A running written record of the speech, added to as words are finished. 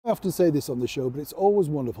I often say this on the show, but it's always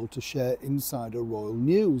wonderful to share insider royal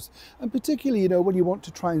news, and particularly, when you want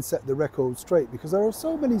to try and set the record straight, because there are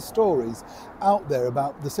so many stories out there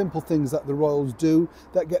about the simple things that the royals do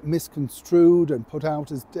that get misconstrued and put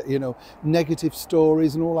out as, negative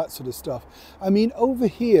stories and all that sort of stuff. I mean, over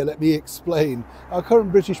here, let me explain, our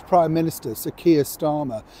current British Prime Minister, Sir Keir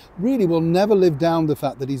Starmer, really will never live down the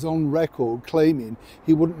fact that he's on record claiming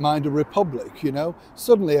he wouldn't mind a republic,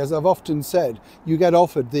 Suddenly, as I've often said, you get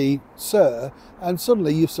offered the Sir, and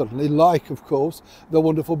suddenly you like, of course, the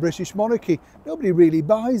wonderful British monarchy. Nobody really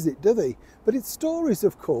buys it, do they? But it's stories,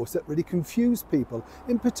 of course, that really confuse people,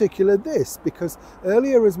 in particular this, because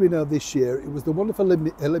earlier, as we know, this year, it was the wonderful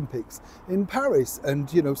Olympics in Paris, and,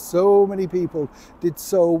 so many people did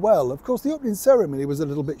so well. Of course, the opening ceremony was a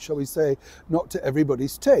little bit, shall we say, not to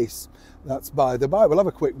everybody's taste. That's by the by. We'll have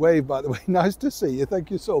a quick wave, by the way. Nice to see you.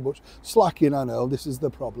 Thank you so much. Slacking, I know, this is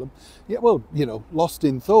the problem. Yeah, well, lost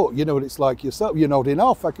in thought. You know what it's like yourself. You're nodding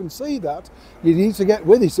off. I can see that. You need to get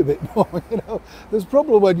with it a bit more, There's a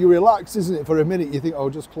problem when you relax, isn't it? For a minute, you think,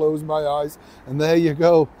 oh, just close my eyes, and there you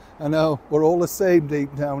go. I know, we're all the same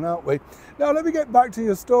deep down, aren't we? Now, let me get back to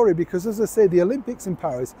your story, because as I say, the Olympics in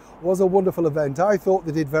Paris was a wonderful event. I thought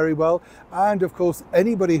they did very well. And of course,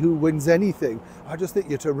 anybody who wins anything, I just think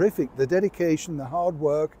you're terrific. The dedication, the hard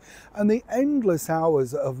work, and the endless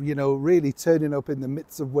hours of, really turning up in the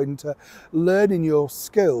midst of winter, learning your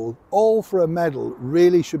skill, all for a medal,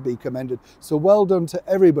 really should be commended. So well done to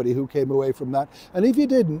everybody who came away from that. And if you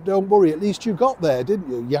didn't, don't worry, at least you got there,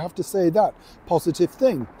 didn't you? You have to say that positive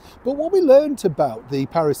thing. But what we learned about the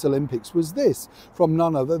Paris Olympics was this, from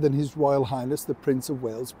none other than His Royal Highness, the Prince of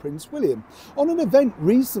Wales, Prince William. On an event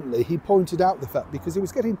recently, he pointed out the fact, because he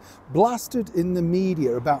was getting blasted in the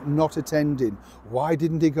media about not attending. Why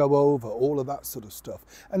didn't he go over? All of that sort of stuff.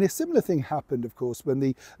 And a similar thing happened, of course, when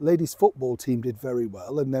the ladies' football team did very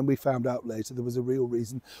well. And then we found out later there was a real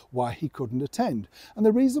reason why he couldn't attend. And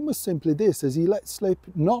the reason was simply this, as he let slip,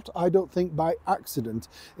 not, I don't think, by accident,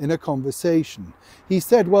 in a conversation. He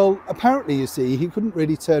said, well, apparently, you see, he couldn't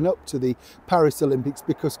really turn up to the Paris Olympics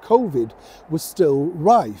because COVID was still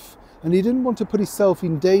rife. And he didn't want to put himself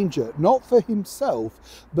in danger, not for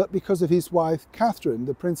himself, but because of his wife, Catherine,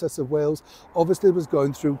 the Princess of Wales, obviously was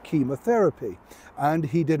going through chemotherapy. And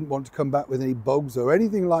he didn't want to come back with any bugs or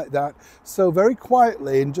anything like that. So very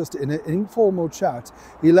quietly, and just in an informal chat,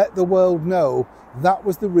 he let the world know that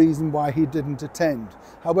was the reason why he didn't attend.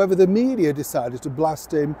 However, the media decided to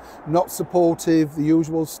blast him, not supportive, the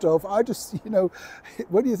usual stuff. I just,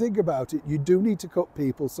 when you think about it, you do need to cut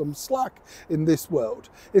people some slack in this world.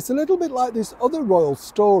 It's a little bit like this other royal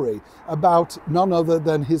story about none other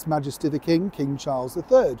than His Majesty the King, King Charles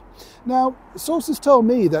III. Now, sources tell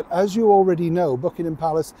me that, as you already know, Buckingham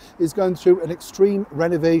Palace is going through an extreme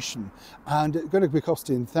renovation, and it's going to be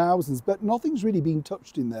costing thousands, but nothing's really been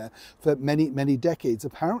touched in there for many, many decades.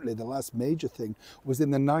 Apparently, the last major thing was in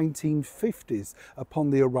the 1950s upon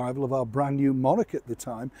the arrival of our brand new monarch at the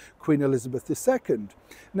time, Queen Elizabeth II.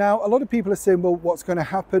 Now, a lot of people are saying, well, what's going to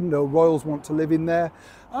happen? No royals want to live in there.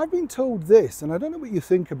 I've been told this, and I don't know what you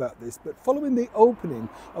think about this, but following the opening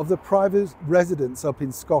of the private residence up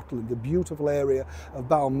in Scotland, the beautiful area of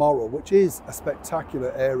Balmoral, which is a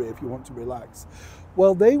spectacular area if you want to relax,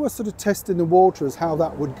 well, they were sort of testing the waters how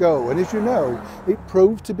that would go. And as you know, it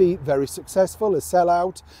proved to be very successful, a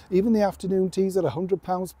sellout. Even the afternoon teas at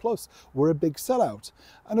 £100 plus were a big sellout.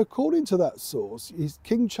 And according to that source,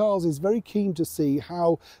 King Charles is very keen to see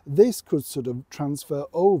how this could sort of transfer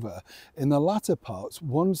over in the latter parts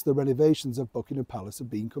once the renovations of Buckingham Palace have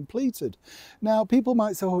been completed. Now, people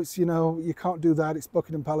might say, oh, it's, you can't do that, it's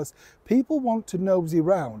Buckingham Palace. People want to nosy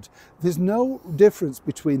round. There's no difference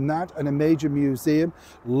between that and a major museum.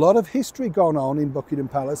 A lot of history gone on in Buckingham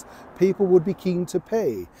Palace. People would be keen to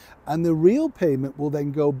pay, and the real payment will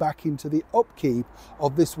then go back into the upkeep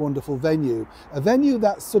of this wonderful venue, a venue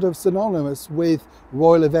that's sort of synonymous with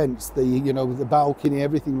royal events, the balcony,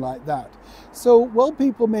 everything like that. So while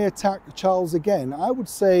people may attack Charles again, I would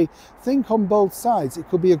say think on both sides. It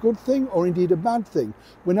could be a good thing or indeed a bad thing.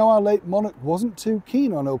 We know our late monarch wasn't too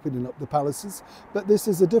keen on opening up the palaces, but this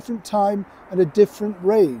is a different time and a different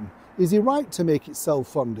reign. Is he right to make it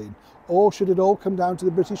self-funding, or should it all come down to the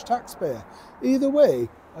British taxpayer? Either way,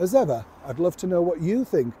 as ever, I'd love to know what you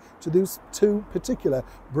think to those two particular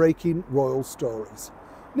breaking royal stories.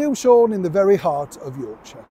 Neil Sean in the very heart of Yorkshire.